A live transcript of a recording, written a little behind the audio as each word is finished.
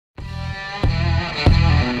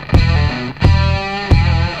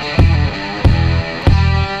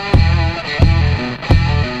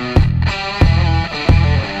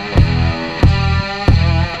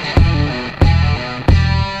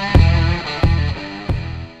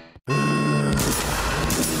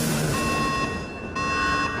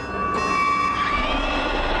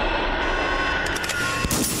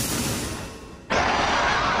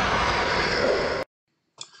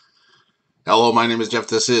Hello, my name is Jeff.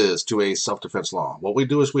 This is 2A Self-Defense Law. What we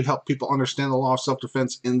do is we help people understand the law of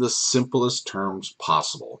self-defense in the simplest terms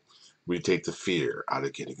possible. We take the fear out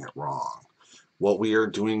of getting it wrong. What we are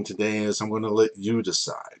doing today is I'm going to let you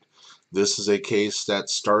decide. This is a case that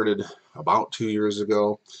started about 2 years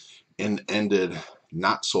ago and ended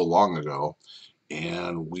not so long ago.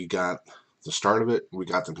 And we got the start of it. We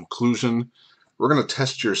got the conclusion. We're going to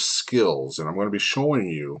test your skills, and I'm going to be showing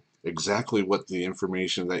you exactly what the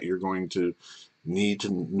information that you're going to need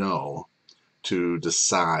to know to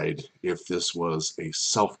decide if this was a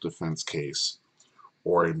self-defense case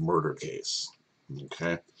or a murder case.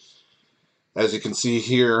 Okay. As you can see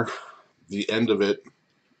here, the end of it,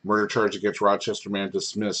 murder charge against Rochester man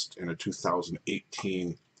dismissed in a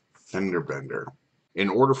 2018 fender bender. In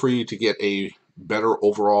order for you to get a better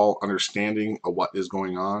overall understanding of what is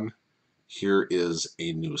going on, here is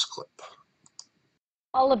a news clip.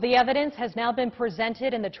 All of the evidence has now been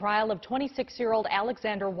presented in the trial of 26-year-old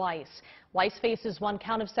Alexander Weiss. Weiss faces one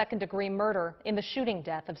count of second-degree murder in the shooting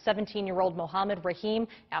death of 17-year-old Mohammed Rahim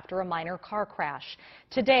after a minor car crash.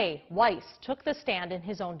 Today, Weiss took the stand in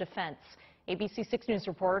his own defense. ABC 6 News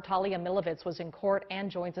reporter Talia Milovitz was in court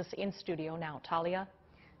and joins us in studio now. Talia?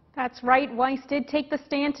 That's right. Weiss did take the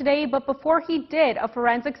stand today, but before he did, a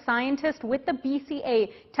forensic scientist with the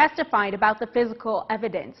BCA testified about the physical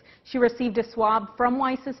evidence. She received a swab from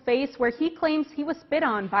Weiss's face where he claims he was spit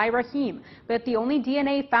on by Rahim, but the only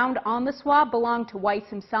DNA found on the swab belonged to Weiss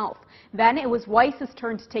himself. Then it was Weiss's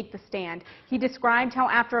turn to take the stand. He described how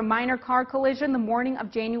after a minor car collision the morning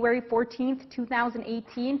of January 14,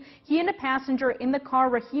 2018, he and a passenger in the car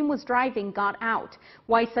Rahim was driving got out.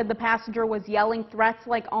 Weiss said the passenger was yelling threats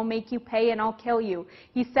like, "I'll make you pay and I'll kill you."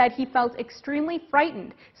 He said he felt extremely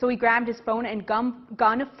frightened, so he grabbed his phone and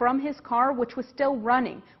gun from his car, which was still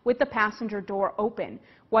running, with the passenger door open.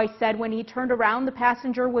 Weiss said when he turned around, the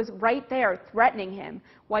passenger was right there, threatening him.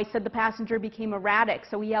 Weiss said the passenger became erratic,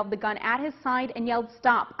 so he held the gun at his side and yelled,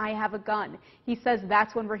 "Stop, I have a gun." He says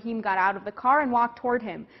that's when Rahim got out of the car and walked toward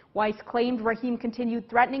him. Weiss claimed Rahim continued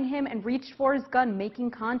threatening him and reached for his gun,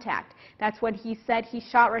 making contact. That's when he said he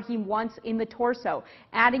shot Rahim once in the torso,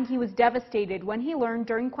 adding he was devastated when he learned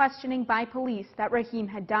during questioning by police that Rahim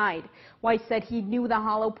had died. Weiss said he knew the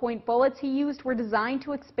hollow point bullets he used were designed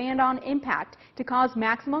to expand on impact to cause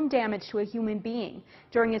maximum damage to a human being.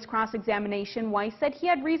 During his cross-examination, Weiss said he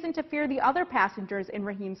had reason to fear the other passengers in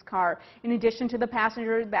Rahim's car. In addition to the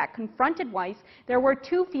passenger that confronted Weiss, there were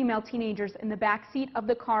two female teenagers in the back seat of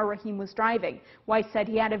the car Rahim was driving. Weiss said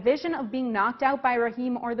he had a vision of being knocked out by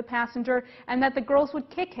Rahim or the passenger and that the girls would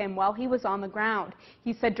kick him while he was on the ground.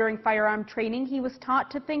 He said during firearm training he was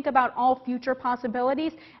taught to think about all future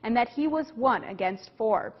possibilities and that he was 1 against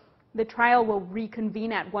 4. The trial will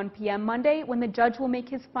reconvene at 1 p.m. Monday when the judge will make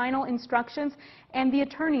his final instructions and the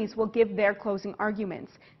attorneys will give their closing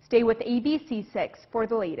arguments. Stay with ABC 6 for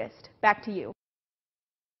the latest. Back to you.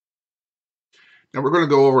 Now we're going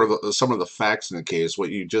to go over some of the facts in the case. What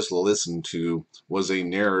you just listened to was a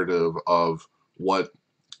narrative of what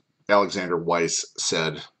Alexander Weiss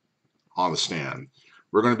said on the stand.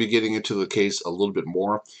 We're going to be getting into the case a little bit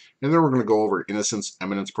more, and then we're going to go over innocence,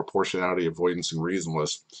 eminence, proportionality, avoidance, and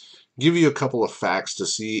reasonableness. Give you a couple of facts to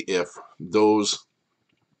see if those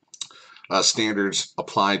standards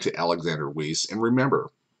apply to Alexander Weiss. And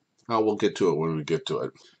remember, we'll get to it when we get to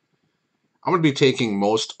it. I'm going to be taking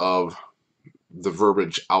most of the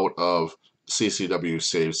verbiage out of CCW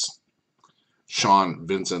Safe's Sean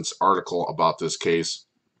Vincent's article about this case.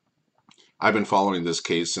 I've been following this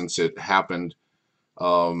case since it happened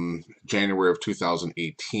January of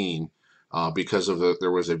 2018 because of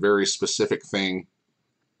there was a very specific thing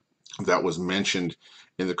that was mentioned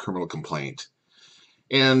in the criminal complaint,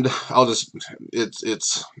 and I'll just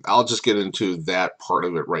get into that part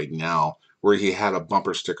of it right now, where he had a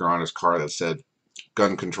bumper sticker on his car that said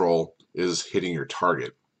 "Gun control is hitting your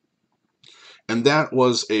target," and that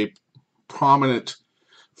was a prominent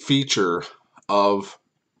feature of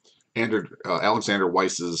Alexander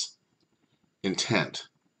Weiss's intent.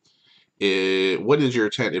 What is your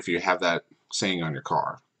intent if you have that saying on your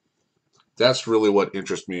car? That's really what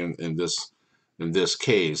interests me in this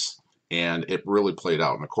case, and it really played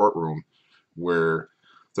out in the courtroom, where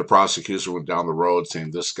the prosecutor went down the road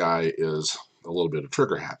saying this guy is a little bit of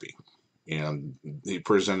trigger happy, and he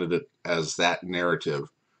presented it as that narrative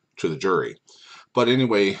to the jury. But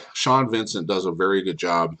anyway, Sean Vincent does a very good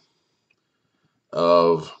job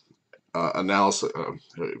of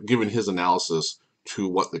giving his analysis to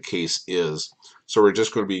what the case is. So we're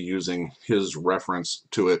just going to be using his reference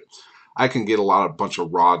to it. I can get a bunch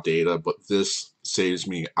of raw data, but this saves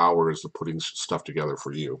me hours of putting stuff together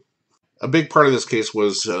for you. A big part of this case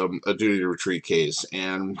was a duty to retreat case,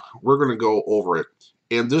 and we're going to go over it.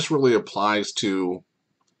 And this really applies to,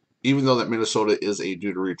 even though that Minnesota is a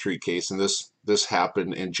duty to retreat case, and this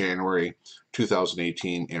happened in January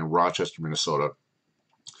 2018 in Rochester, Minnesota.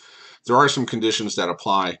 There are some conditions that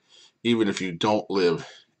apply even if you don't live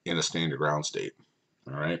in a stand your ground state.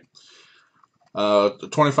 All right. The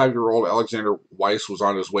 25-year-old Alexander Weiss was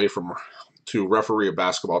on his way to referee a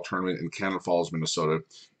basketball tournament in Cannon Falls, Minnesota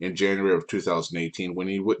in January of 2018 when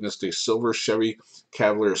he witnessed a silver Chevy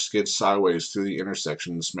Cavalier skid sideways through the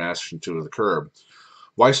intersection and smash into the curb.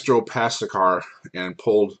 Weiss drove past the car and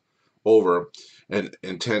pulled over, an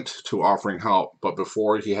intent to offering help, but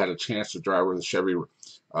before he had a chance, the driver of the Chevy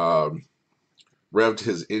revved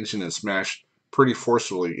his engine and smashed pretty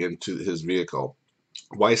forcefully into his vehicle.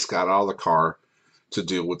 Weiss got out of the car to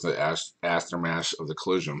deal with the aftermath of the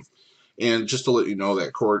collision. And just to let you know,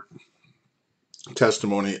 that court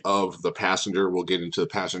testimony of the passenger, we'll get into the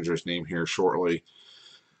passenger's name here shortly,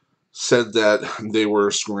 said that they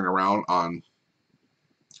were screwing around on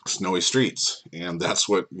snowy streets. And that's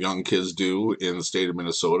what young kids do in the state of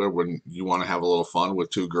Minnesota when you want to have a little fun with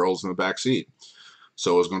two girls in the back seat.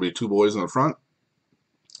 So it's going to be two boys in the front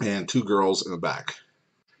and two girls in the back.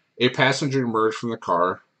 A passenger emerged from the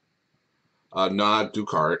car, Nah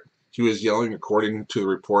Dukart. He was yelling, according to the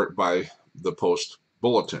report by the Post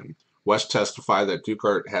Bulletin. West testified that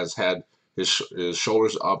Dukart has had his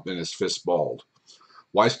shoulders up and his fists balled.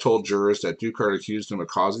 Weiss told jurors that Dukart accused him of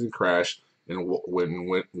causing the crash, and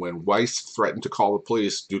when Weiss threatened to call the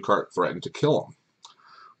police, Dukart threatened to kill him.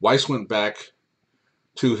 Weiss went back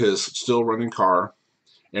to his still running car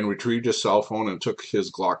and retrieved his cell phone and took his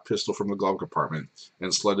Glock pistol from the glove compartment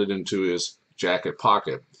and slid it into his jacket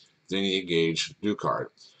pocket. Then he engaged Dukart.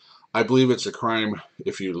 I believe it's a crime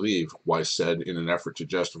if you leave, Weiss said in an effort to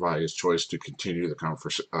justify his choice to continue the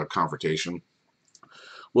confrontation.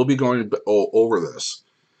 We'll be going over this,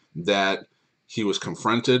 that he was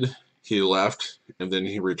confronted, he left, and then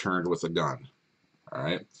he returned with a gun. All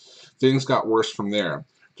right. Things got worse from there.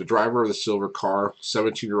 The driver of the silver car,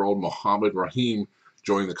 17-year-old Mohammed Rahim,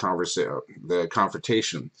 joined the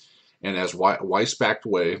confrontation, and as Weiss backed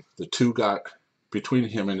away, the two got between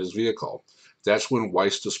him and his vehicle. That's when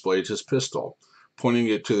Weiss displayed his pistol, pointing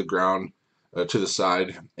it to the ground, to the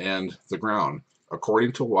side and the ground.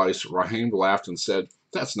 According to Weiss, Rahim laughed and said,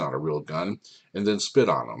 "That's not a real gun," and then spit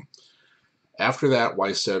on him. After that,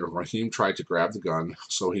 Weiss said Rahim tried to grab the gun,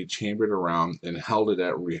 so he chambered around and held it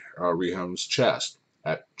at Rahim's chest.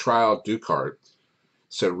 At trial, Dukart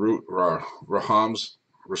said Rahim's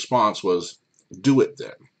response was, "Do it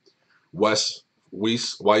then." Weiss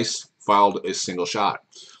filed a single shot.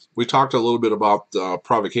 We talked a little bit about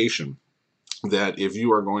provocation, that if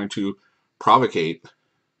you are going to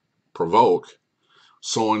provoke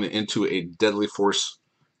someone into a deadly force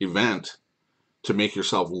event to make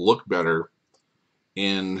yourself look better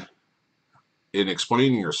in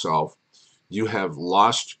explaining yourself, you have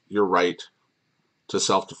lost your right to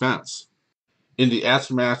self-defense. In the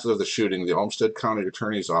aftermath of the shooting, the Olmsted County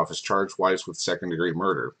Attorney's Office charged Weiss with second-degree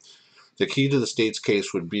murder. The key to the state's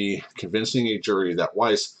case would be convincing a jury that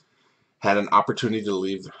Weiss had an opportunity to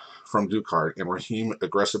leave from Dukart and Rahim's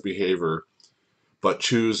aggressive behavior, but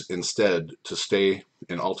choose instead to stay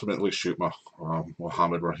and ultimately shoot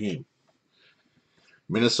Mohammed Rahim.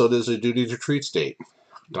 Minnesota is a duty to treat state.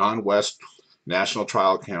 Don West, National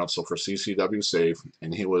Trial Counsel for CCW Safe,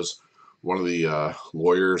 and he was one of the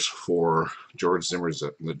lawyers for George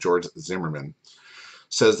Zimmerman,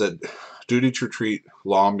 says that duty to treat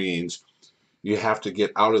law means you have to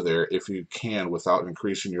get out of there if you can without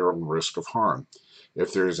increasing your own risk of harm.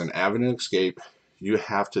 If there is an avenue of escape, you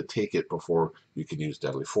have to take it before you can use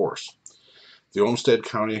deadly force. The Olmsted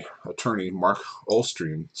County Attorney, Mark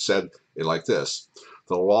Olstream, said it like this: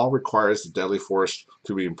 "The law requires the deadly force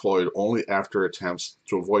to be employed only after attempts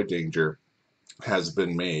to avoid danger has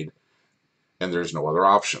been made, and there's no other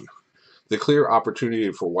option." The clear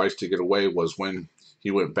opportunity for Weiss to get away was when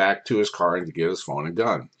he went back to his car and to get his phone and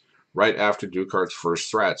gun. Right after Dukart's first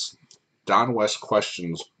threats, Don West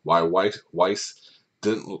questions why Weiss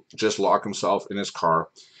didn't just lock himself in his car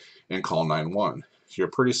and call 911. You're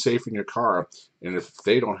pretty safe in your car, and if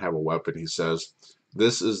they don't have a weapon, he says,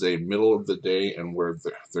 this is the middle of the day and where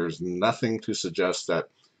there's nothing to suggest that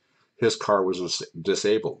his car was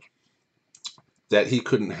disabled, that he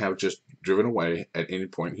couldn't have just driven away at any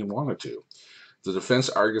point he wanted to. The defense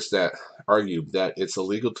argued that it's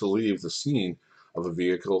illegal to leave the scene of a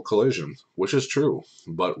vehicle collision, which is true,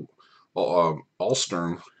 but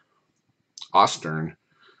Ostern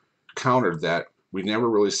countered that we never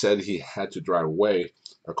really said he had to drive away.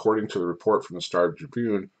 According to the report from the Star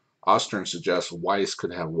Tribune, Ostern suggests Weiss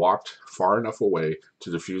could have walked far enough away to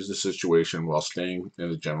defuse the situation while staying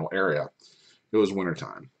in the general area. It was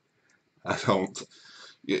wintertime. I don't.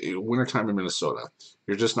 Wintertime in Minnesota,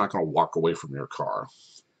 you're just not going to walk away from your car.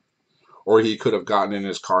 Or he could have gotten in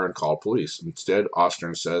his car and called police. Instead,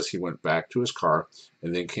 Ostern says he went back to his car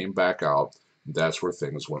and then came back out. That's where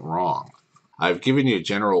things went wrong. I've given you a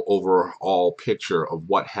general overall picture of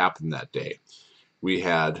what happened that day. We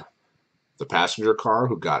had the passenger car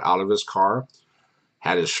who got out of his car,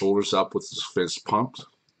 had his shoulders up with his fist pumped,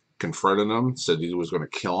 confronted him, said he was going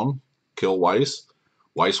to kill Weiss.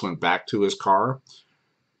 Weiss went back to his car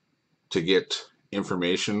to get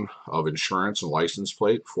information of insurance and license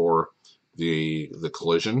plate for the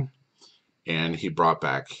collision, and he brought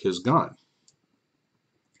back his gun.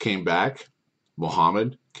 Came back,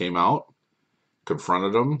 Muhammad came out,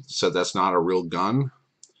 confronted him, said that's not a real gun,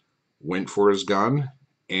 went for his gun,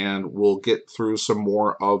 and we'll get through some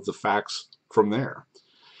more of the facts from there.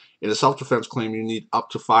 In a self-defense claim, you need up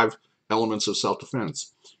to 5 elements of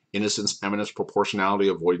self-defense: innocence, eminence, proportionality,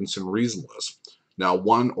 avoidance, and reasonableness. Now,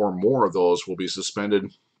 one or more of those will be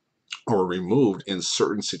suspended or removed in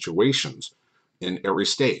certain situations in every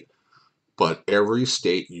state. But every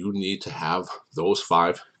state, you need to have those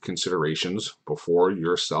 5 considerations before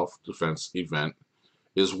your self-defense event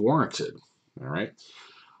is warranted. All right.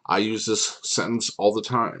 I use this sentence all the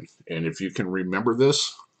time. And if you can remember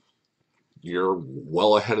this, you're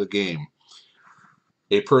well ahead of the game.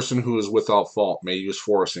 A person who is without fault may use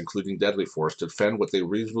force, including deadly force, to defend what they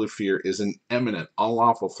reasonably fear is an imminent,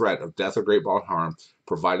 unlawful threat of death or great bodily harm,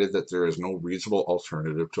 provided that there is no reasonable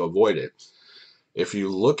alternative to avoid it. If you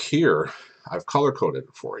look here, I've color-coded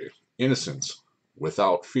it for you. Innocence,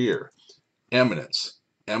 without fear. Eminence,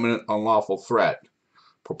 imminent, unlawful threat.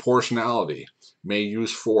 Proportionality, may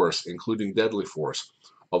use force, including deadly force.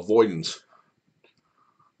 Avoidance,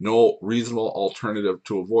 no reasonable alternative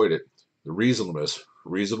to avoid it. The reasonableness,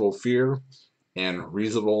 reasonable fear, and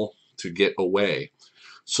reasonable to get away.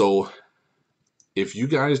 So if you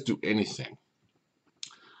guys do anything,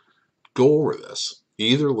 go over this.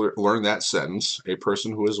 Either learn that sentence: a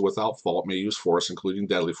person who is without fault may use force, including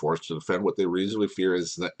deadly force, to defend what they reasonably fear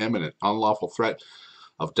is the imminent, unlawful threat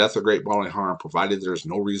of death or great bodily harm, provided there is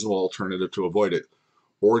no reasonable alternative to avoid it.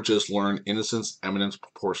 Or just learn innocence, eminence,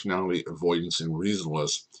 proportionality, avoidance, and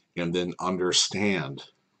reasonableness, and then understand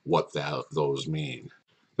what those mean.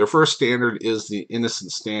 Their first standard is the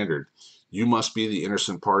innocent standard. You must be the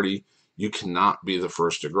innocent party. You cannot be the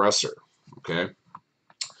first aggressor. Okay?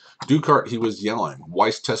 Dukart, he was yelling.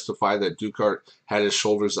 Weiss testified that Dukart had his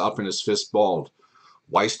shoulders up and his fist balled.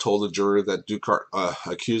 Weiss told the jury that Dukart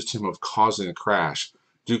accused him of causing a crash.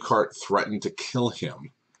 Dukart threatened to kill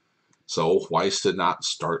him. So Weiss did not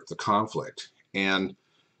start the conflict. And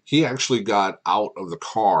he actually got out of the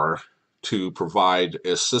car to provide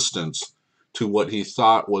assistance to what he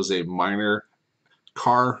thought was a minor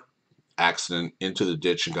car accident into the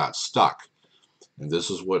ditch and got stuck. And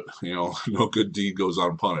this is what, no good deed goes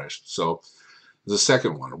unpunished. So the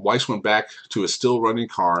second one, Weiss went back to a still running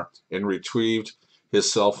car and retrieved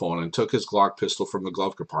his cell phone and took his Glock pistol from the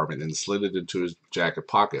glove compartment and slid it into his jacket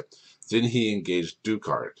pocket. Then he engaged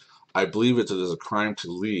Dukart. I believe it is a crime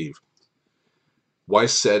to leave,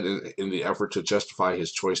 Weiss said in the effort to justify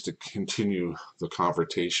his choice to continue the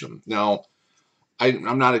confrontation. Now,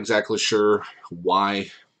 I'm not exactly sure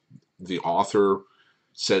why the author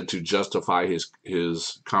said to justify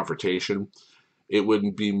his confrontation. It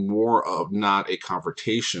would be more of not a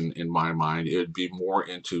confrontation in my mind. It would be more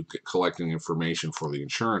into collecting information for the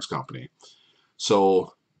insurance company.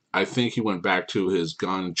 So I think he went back to his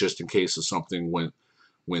gun just in case if something went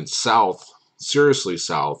south, seriously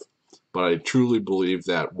south. But I truly believe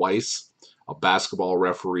that Weiss, a basketball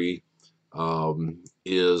referee,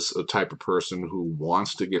 is a type of person who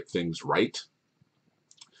wants to get things right,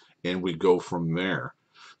 and we go from there.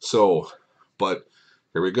 So, but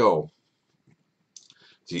here we go.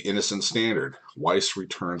 The innocent standard. Weiss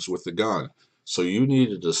returns with the gun. So you need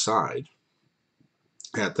to decide.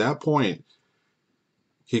 At that point,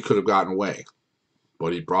 he could have gotten away,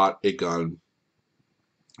 but he brought a gun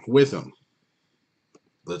with him.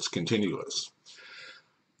 Let's continue this.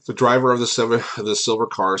 The driver of the silver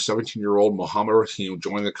car, 17-year-old Mohammed Rahim,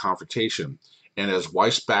 joined the confrontation, and as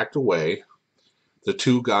Weiss backed away, the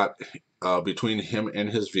two got between him and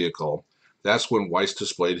his vehicle. That's when Weiss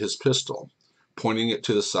displayed his pistol, pointing it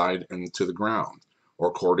to the side and to the ground.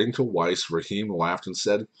 According to Weiss, Rahim laughed and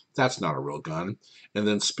said, "That's not a real gun," and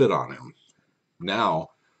then spit on him.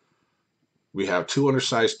 Now, we have 2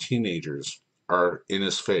 undersized teenagers are in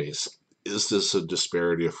his face. Is this a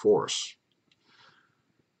disparity of force?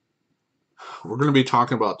 We're going to be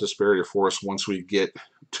talking about disparity of force once we get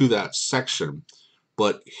to that section,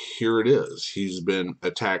 but here it is. He's been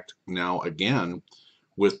attacked now again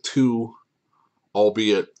with two,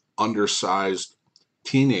 albeit undersized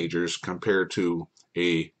teenagers compared to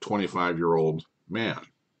a 25-year-old man.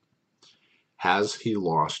 Has he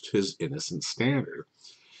lost his innocent standard?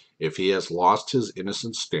 If he has lost his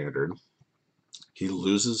innocent standard, he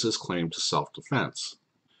loses his claim to self-defense.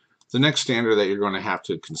 The next standard that you're going to have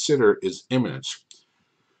to consider is imminence.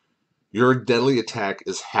 Your deadly attack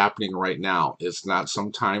is happening right now. It's not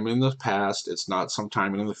sometime in the past. It's not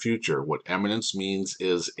sometime in the future. What imminence means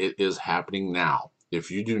is it is happening now.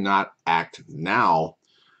 If you do not act now,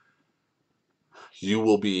 you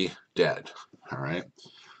will be dead. All right.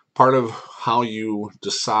 Part of how you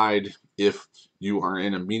decide if you are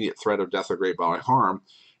in immediate threat of death or great bodily harm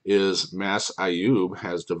is Mas Ayub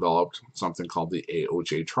has developed something called the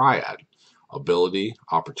AOJ triad: ability,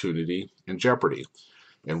 opportunity, and jeopardy.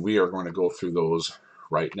 And we are going to go through those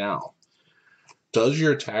right now. Does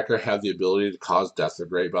your attacker have the ability to cause death or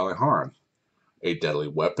great bodily harm? A deadly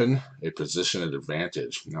weapon, a position of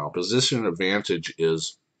advantage. Now, position of advantage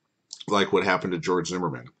is like what happened to George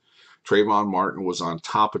Zimmerman. Trayvon Martin was on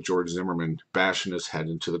top of George Zimmerman, bashing his head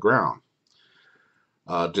into the ground.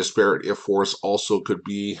 Disparity of force also could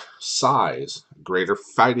be size, greater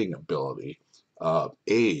fighting ability,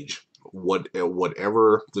 age,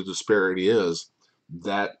 whatever the disparity is,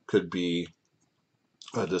 that could be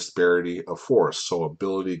a disparity of force. So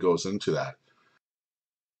ability goes into that.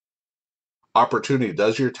 Opportunity.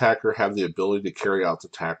 Does your attacker have the ability to carry out the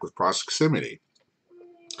attack with proximity?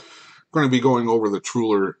 I'm going to be going over the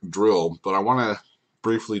Truler drill, but I want to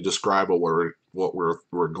briefly describe what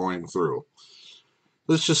we're going through.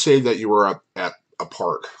 Let's just say that you were at a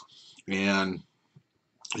park and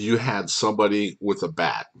you had somebody with a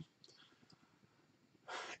bat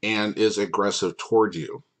and is aggressive toward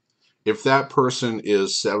you. If that person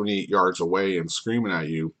is 70 yards away and screaming at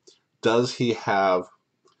you, does he have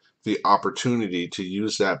the opportunity to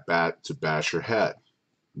use that bat to bash your head?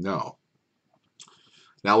 No.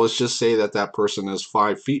 Now let's just say that that person is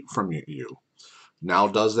 5 feet from you. Now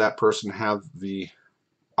does that person have the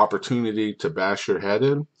opportunity to bash your head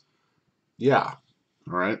in? Yeah.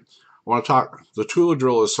 All right. I want to talk. The Tula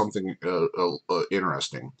drill is something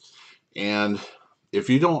interesting. And if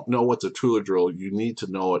you don't know what the Tula drill, you need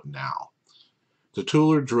to know it now. The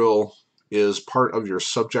Tula drill is part of your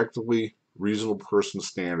subjectively reasonable person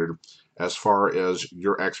standard as far as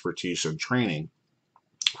your expertise and training,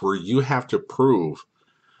 where you have to prove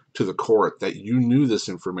to the court that you knew this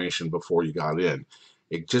information before you got in.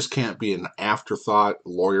 It just can't be an afterthought.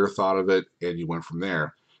 Lawyer thought of it and you went from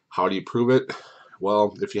there. How do you prove it?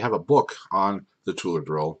 Well, if you have a book on the Tula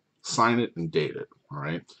drill, sign it and date it. All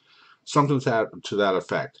right, something to that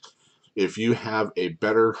effect. If you have a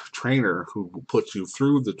better trainer who puts you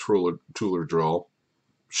through the Tula drill,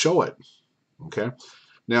 show it. Okay.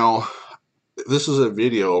 Now, this is a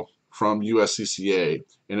video from USCCA,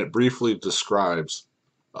 and it briefly describes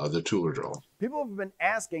the Tula drill. People have been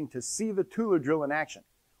asking to see the Tula drill in action.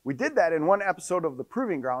 We did that in one episode of The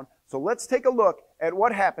Proving Ground, so let's take a look at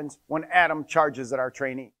what happens when Adam charges at our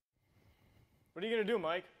trainee. What are you going to do,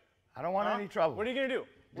 Mike? I don't want any trouble. What are you going to do?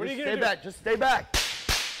 What are you Just going to stay do? back. Just stay back.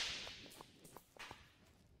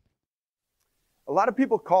 A lot of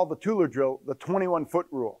people call the Tula drill the 21-foot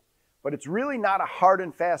rule, but it's really not a hard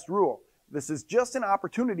and fast rule. This is just an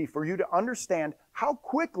opportunity for you to understand how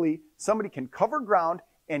quickly somebody can cover ground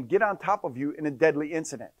and get on top of you in a deadly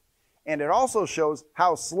incident. And it also shows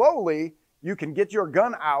how slowly you can get your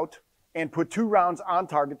gun out and put 2 rounds on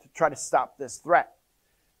target to try to stop this threat.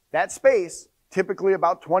 That space, typically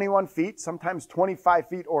about 21 feet, sometimes 25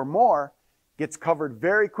 feet or more, gets covered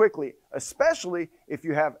very quickly, especially if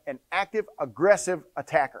you have an active, aggressive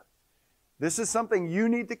attacker. This is something you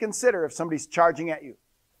need to consider if somebody's charging at you.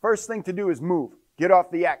 First thing to do is move, get off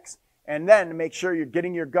the X, and then make sure you're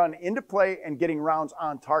getting your gun into play and getting rounds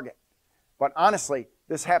on target. But honestly,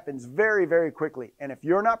 this happens very, very quickly, and if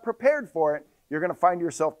you're not prepared for it, you're going to find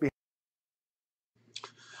yourself behind.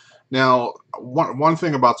 Now, one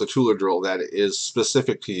thing about the Tula drill that is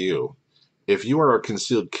specific to you: if you are a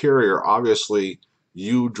concealed carrier, obviously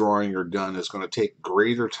you drawing your gun is going to take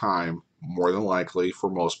greater time, more than likely for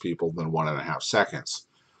most people, than 1.5 seconds.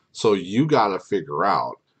 So you got to figure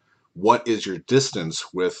out what is your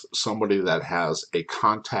distance with somebody that has a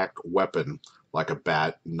contact weapon like a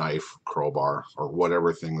bat, knife, crowbar, or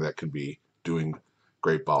whatever thing that can be doing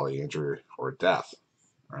great bodily injury or death.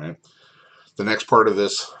 All right. The next part of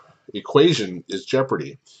this equation is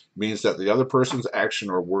jeopardy. It means that the other person's action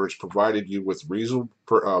or words provided you with reasonable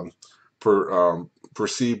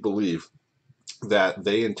perceived belief that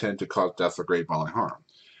they intend to cause death or great bodily harm.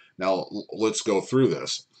 Now, let's go through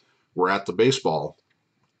this. We're at the baseball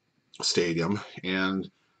stadium and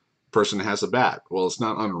person has a bat. Well, it's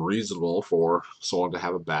not unreasonable for someone to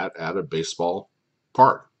have a bat at a baseball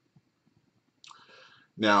park.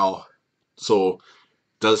 Now, so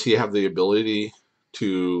does he have the ability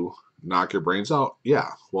to knock your brains out?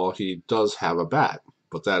 Yeah. Well, he does have a bat,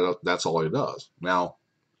 but that's all he does. Now,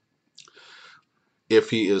 if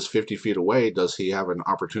he is 50 feet away, does he have an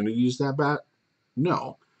opportunity to use that bat?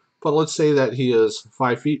 No. But let's say that he is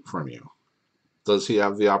 5 feet from you. Does he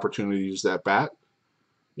have the opportunity to use that bat?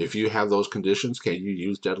 If you have those conditions, can you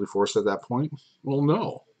use deadly force at that point? Well,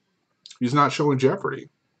 no. He's not showing jeopardy.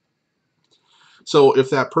 So if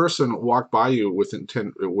that person walked by you within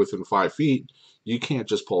 5 feet, you can't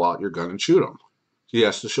just pull out your gun and shoot him. He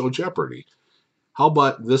has to show jeopardy. How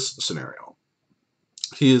about this scenario?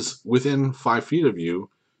 He is within 5 feet of you,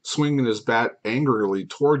 swinging his bat angrily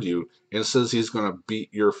toward you, and says he's going to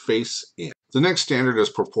beat your face in. The next standard is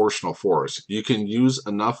proportional force. You can use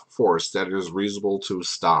enough force that is reasonable to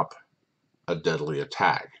stop a deadly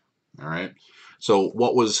attack. All right. So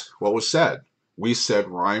what was said? We said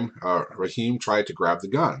Raheem tried to grab the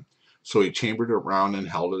gun, so he chambered it around and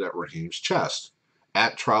held it at Raheem's chest.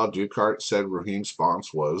 At trial, Dukart said Raheem's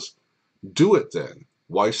response was, "Do it then."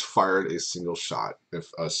 Weiss fired a single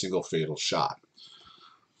fatal shot.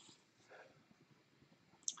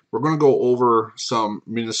 We're going to go over some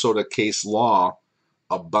Minnesota case law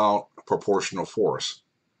about proportional force.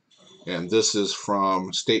 And this is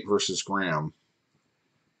from State versus Graham,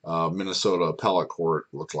 Minnesota Appellate Court,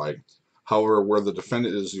 looked like. However, where the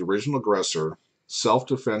defendant is the original aggressor,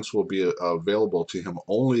 self-defense will be available to him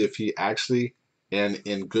only if he actually and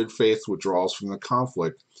in good faith withdraws from the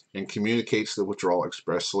conflict and communicates the withdrawal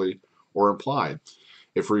expressly or implied.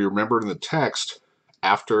 If we remember in the text,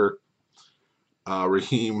 after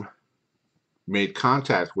Raheem made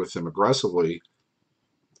contact with him aggressively,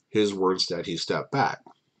 his words that he stepped back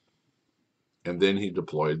and then he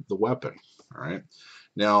deployed the weapon. All right.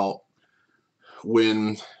 Now,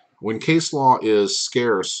 when case law is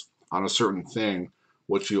scarce on a certain thing,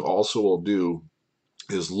 what you also will do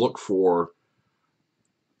is look for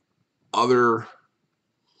other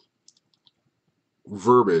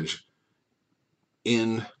verbiage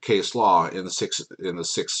in case law in the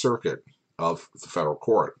Sixth Circuit of the federal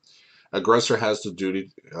court. Aggressor has the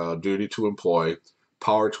duty to employ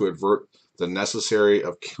power to avert the necessary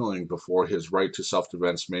of killing before his right to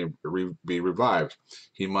self-defense may be revived.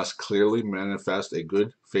 He must clearly manifest a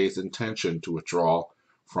good faith intention to withdraw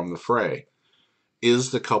from the fray.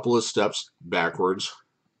 Is the couple of steps backwards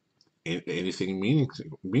anything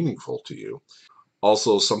meaningful to you?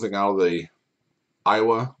 Also, something out of the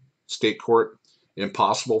Iowa State Court: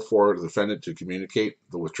 impossible for the defendant to communicate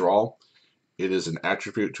the withdrawal. It is an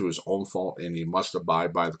attribute to his own fault, and he must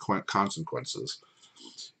abide by the consequences.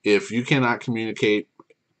 If you cannot communicate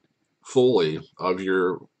fully of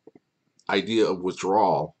your idea of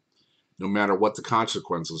withdrawal, no matter what the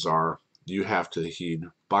consequences are, you have to heed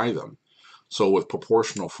by them. So with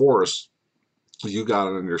proportional force, you got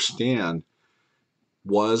to understand,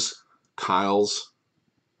 was Kyle's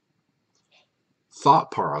thought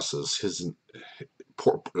process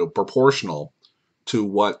proportional to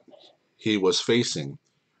what he was facing?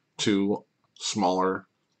 Two smaller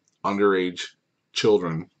underage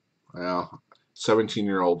children,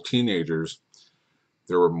 17-year-old teenagers.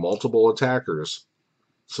 There were multiple attackers.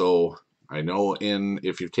 So I know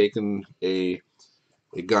if you've taken a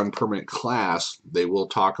gun permit class, they will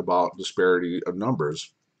talk about disparity of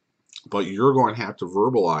numbers, but you're going to have to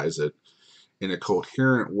verbalize it in a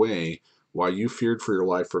coherent way why you feared for your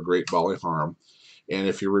life for great bodily harm. And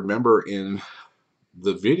if you remember in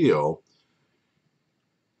the video,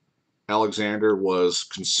 Alexander was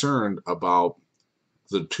concerned about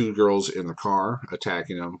the two girls in the car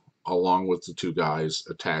attacking him, along with the two guys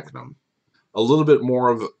attacking him. A little bit more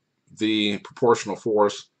of the proportional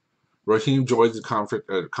force. Raheem joined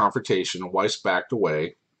the confrontation. Weiss backed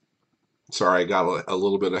away. Sorry, I got a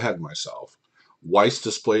little bit ahead of myself. Weiss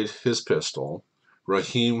displayed his pistol.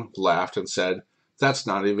 Raheem laughed and said, "That's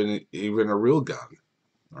not even a real gun."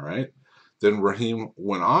 All right. Then Raheem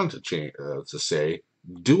went on to say,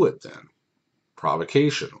 "Do it then."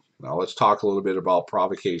 Provocation. Now let's talk a little bit about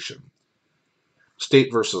provocation.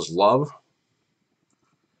 State versus Love.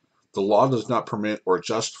 The law does not permit or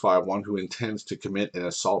justify one who intends to commit an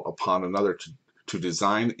assault upon another to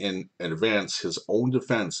design in advance his own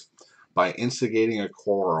defense by instigating a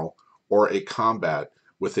quarrel or a combat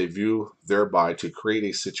with a view thereby to create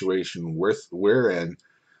a situation wherein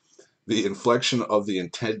the infliction of the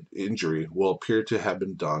intended injury will appear to have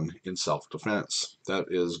been done in self-defense. That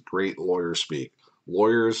is great lawyer speak.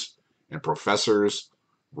 Lawyers and professors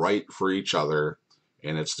write for each other,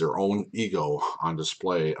 and it's their own ego on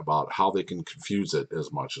display about how they can confuse it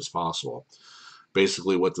as much as possible.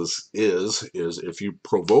 Basically, what this is if you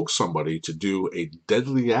provoke somebody to do a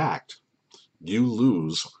deadly act, you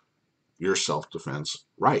lose your self-defense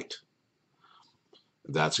right.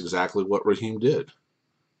 That's exactly what Raheem did.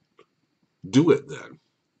 Do it then.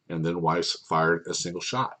 And then Weiss fired a single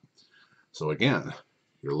shot. So again,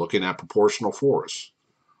 you're looking at proportional force.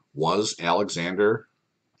 Was Alexander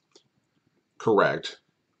correct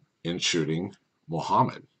in shooting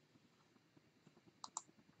Muhammad?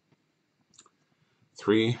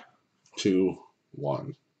 3, 2,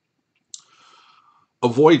 1.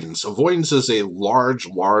 Avoidance. Avoidance is a large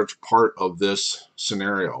part of this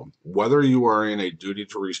scenario. Whether you are in a duty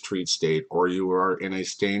to retreat state or you are in a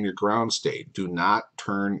stand your ground state, do not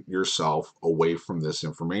turn yourself away from this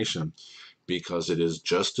information, because it is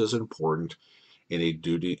just as important in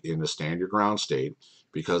a stand your ground state,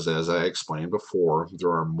 because as I explained before,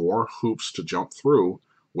 there are more hoops to jump through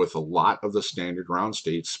with a lot of the stand your ground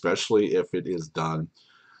state, especially if it is done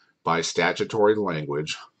by statutory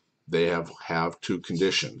language. They have two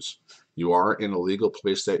conditions. You are in a legal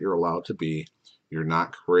place that you're allowed to be. You're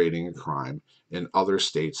not creating a crime. And other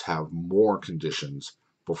states have more conditions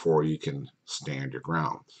before you can stand your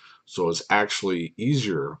ground. So it's actually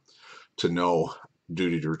easier to know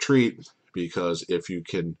duty to retreat, because if you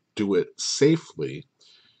can do it safely,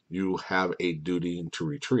 you have a duty to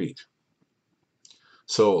retreat.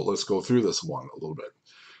 So let's go through this one a little bit.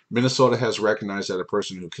 Minnesota has recognized that a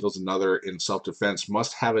person who kills another in self-defense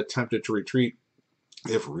must have attempted to retreat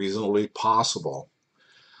if reasonably possible.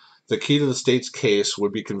 The key to the state's case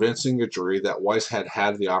would be convincing a jury that Weiss had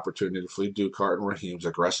had the opportunity to flee Dukart and Raheem's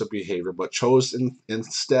aggressive behavior, but chose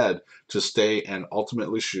instead to stay and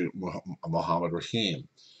ultimately shoot Muhammad Raheem.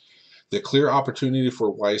 The clear opportunity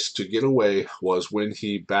for Weiss to get away was when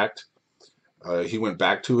he went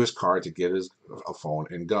back to his car to get a phone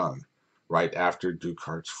and gun, right after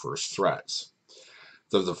Dukart's first threats.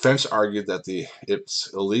 The defense argued that it's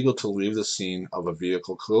illegal to leave the scene of a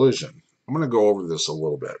vehicle collision. I'm going to go over this a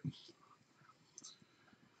little bit.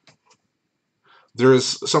 There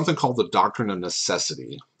is something called the doctrine of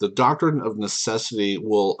necessity. The doctrine of necessity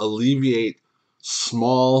will alleviate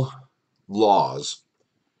small laws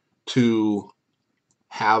to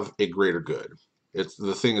have a greater good.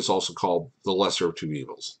 The thing is also called the lesser of two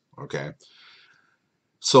evils. Okay,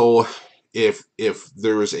 so if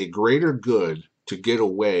there is a greater good to get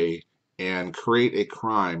away and create a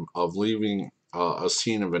crime of leaving a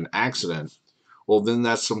scene of an accident, well, then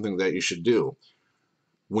that's something that you should do.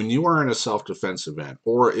 When you are in a self-defense event,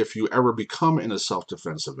 or if you ever become in a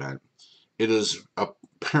self-defense event, it is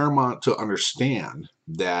paramount to understand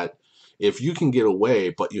that if you can get away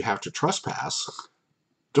but you have to trespass,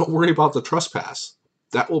 don't worry about the trespass.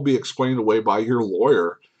 That will be explained away by your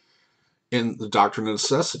lawyer in the doctrine of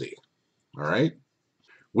necessity. All right?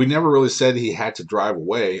 We never really said he had to drive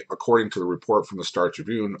away. According to the report from the Star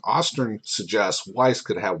Tribune, Ostern suggests Weiss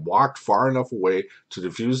could have walked far enough away to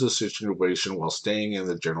defuse the situation while staying in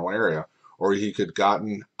the general area, or he could have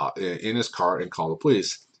gotten in his car and called the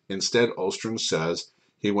police. Instead, Ostern says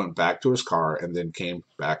he went back to his car and then came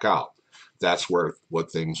back out. That's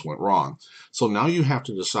what things went wrong. So now you have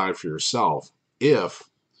to decide for yourself if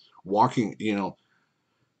walking,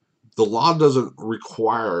 the law doesn't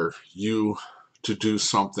require you to do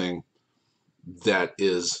something that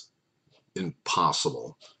is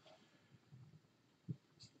impossible.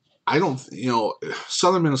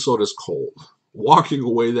 Southern Minnesota is cold. Walking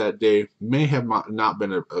away that day may have not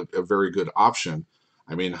been a very good option.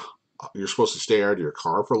 I mean, you're supposed to stay out of your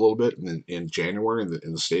car for a little bit in January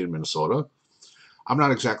in the state of Minnesota. I'm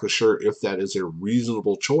not exactly sure if that is a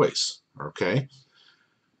reasonable choice. Okay,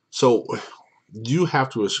 so you have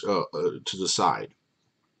to decide: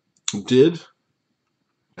 did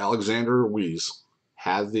Alexander Weiss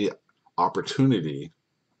have the opportunity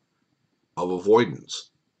of avoidance?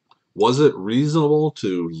 Was it reasonable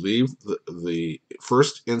to leave the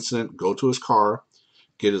first incident, go to his car,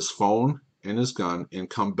 get his phone and his gun, and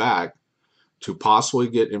come back to possibly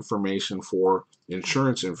get information for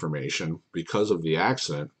insurance information because of the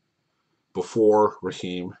accident before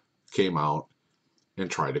Raheem came out and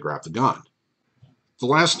tried to grab the gun? The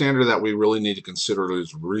last standard that we really need to consider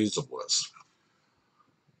is reasonableness.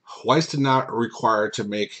 Weiss did not require to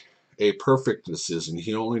make a perfect decision.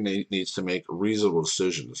 He only needs to make reasonable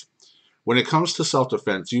decisions. When it comes to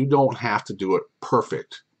self-defense, you don't have to do it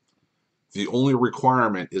perfect. The only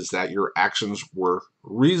requirement is that your actions were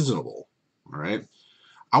reasonable. All right.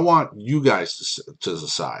 I want you guys to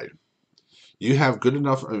decide. You have good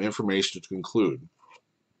enough information to conclude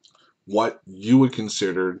what you would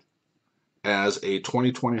consider as a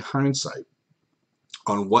 2020 hindsight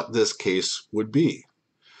on what this case would be.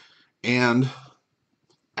 And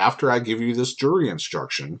after I give you this jury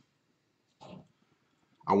instruction,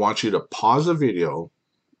 I want you to pause the video,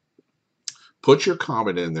 put your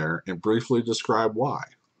comment in there, and briefly describe why.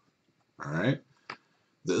 All right.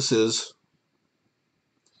 This is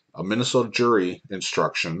a Minnesota jury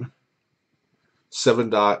instruction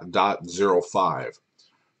 7.05.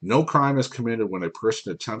 No crime is committed when a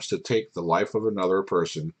person attempts to take the life of another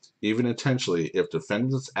person, even intentionally, if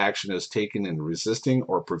defendant's action is taken in resisting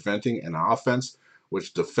or preventing an offense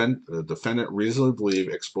which the defendant reasonably believe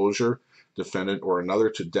exposure defendant or another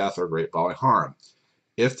to death or great bodily harm.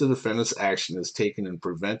 If the defendant's action is taken in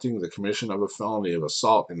preventing the commission of a felony of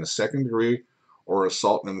assault in the second degree or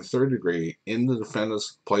assault in the third degree in the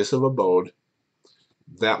defendant's place of abode,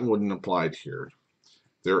 that wouldn't apply here.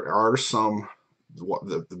 There are some,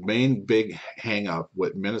 the main big hang up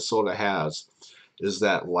what Minnesota has is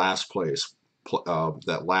that last place,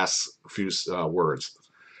 that last few words,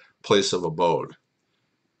 place of abode.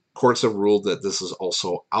 Courts have ruled that this is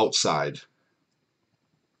also outside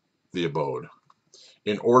the abode.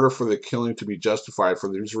 In order for the killing to be justified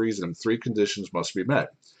for these reasons, three conditions must be met.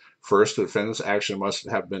 First, the defendant's action must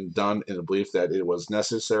have been done in the belief that it was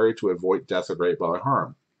necessary to avoid death or great bodily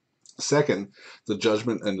harm. Second, the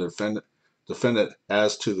judgment and defendant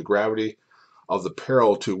as to the gravity of the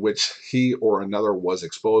peril to which he or another was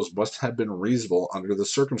exposed must have been reasonable under the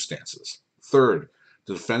circumstances. Third,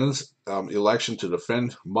 the defendant's election to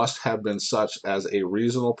defend must have been such as a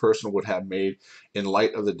reasonable person would have made in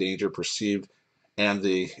light of the danger perceived and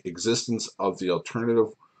the existence of the alternative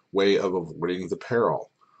way of avoiding the peril.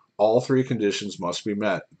 All three conditions must be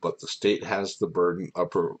met, but the state has the burden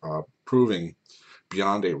of proving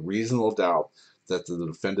beyond a reasonable doubt that the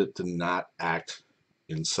defendant did not act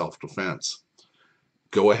in self-defense.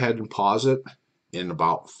 Go ahead and pause it. In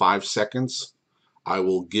about 5 seconds, I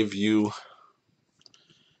will give you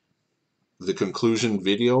the conclusion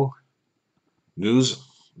video, news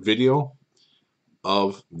video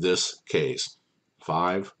of this case.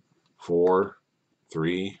 5, 4,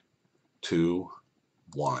 3, 2,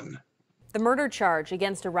 1. The murder charge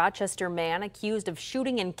against a Rochester man accused of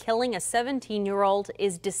shooting and killing a 17-year-old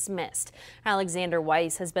is dismissed. Alexander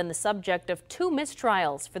Weiss has been the subject of 2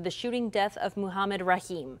 mistrials for the shooting death of Muhammad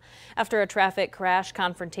Rahim after a traffic crash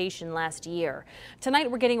confrontation last year. Tonight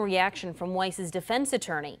we're getting reaction from Weiss's defense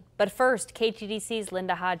attorney. But first, KTDC's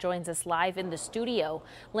Linda Ha joins us live in the studio.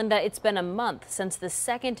 Linda, it's been a month since the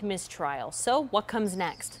second mistrial, so what comes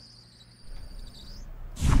next?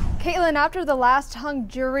 Caitlin, after the last hung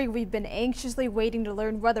jury, we've been anxiously waiting to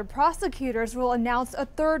learn whether prosecutors will announce a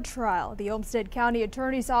third trial. The Olmsted County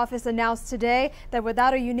Attorney's Office announced today that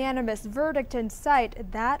without a unanimous verdict in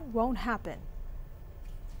sight, that won't happen.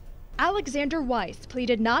 Alexander Weiss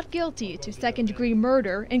pleaded not guilty to second-degree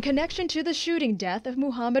murder in connection to the shooting death of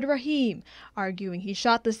Muhammad Rahim, arguing he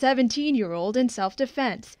shot the 17-year-old in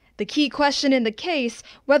self-defense. The key question in the case,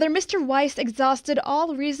 whether Mr. Weiss exhausted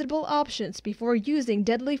all reasonable options before using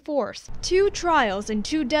deadly force. 2 trials and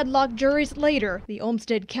 2 deadlocked juries later, the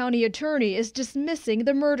Olmsted County Attorney is dismissing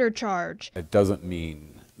the murder charge. It doesn't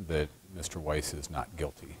mean that Mr. Weiss is not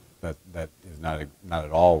guilty. That is not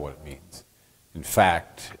at all what it means. In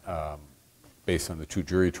fact, based on the 2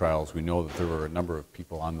 jury trials, we know that there were a number of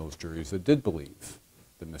people on those juries that did believe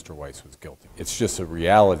that Mr. Weiss was guilty. It's just a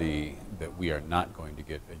reality that we are not going to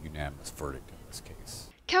get a unanimous verdict in this case.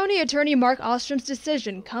 County Attorney Mark Ostrom's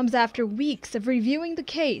decision comes after weeks of reviewing the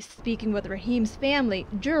case, speaking with Rahim's family,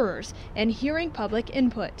 jurors, and hearing public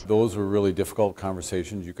input. Those were really difficult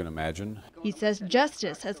conversations, you can imagine. He says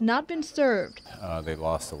justice has not been served. They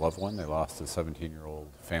lost a loved one. They lost a 17-year-old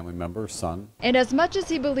family member, son. And as much as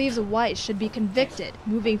he believes Weiss should be convicted,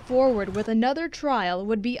 moving forward with another trial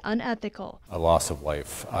would be unethical. A loss of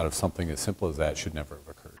life out of something as simple as that should never have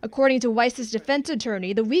occurred. According to Weiss's defense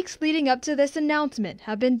attorney, the weeks leading up to this announcement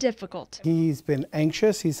have been difficult. He's been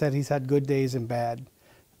anxious. He said he's had good days and bad.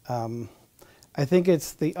 I think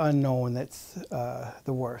it's the unknown that's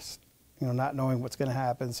the worst. You know, not knowing what's going to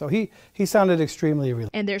happen. So he sounded extremely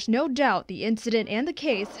relieved. And there's no doubt the incident and the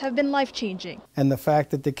case have been life-changing. And the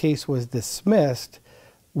fact that the case was dismissed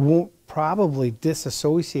won't probably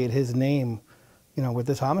disassociate his name, you know, with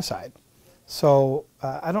this homicide. So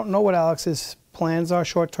I don't know what Alex's plans are,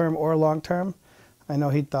 short-term or long-term. I know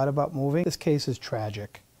he thought about moving. This case is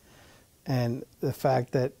tragic. And the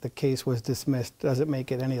fact that the case was dismissed doesn't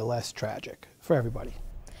make it any less tragic for everybody.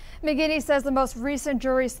 McGinney says the most recent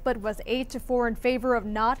jury split was 8-4 in favor of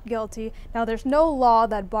not guilty. Now, there's no law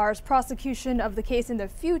that bars prosecution of the case in the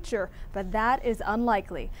future, but that is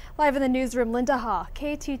unlikely. Live in the newsroom, Linda Ha,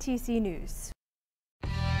 KTTC News.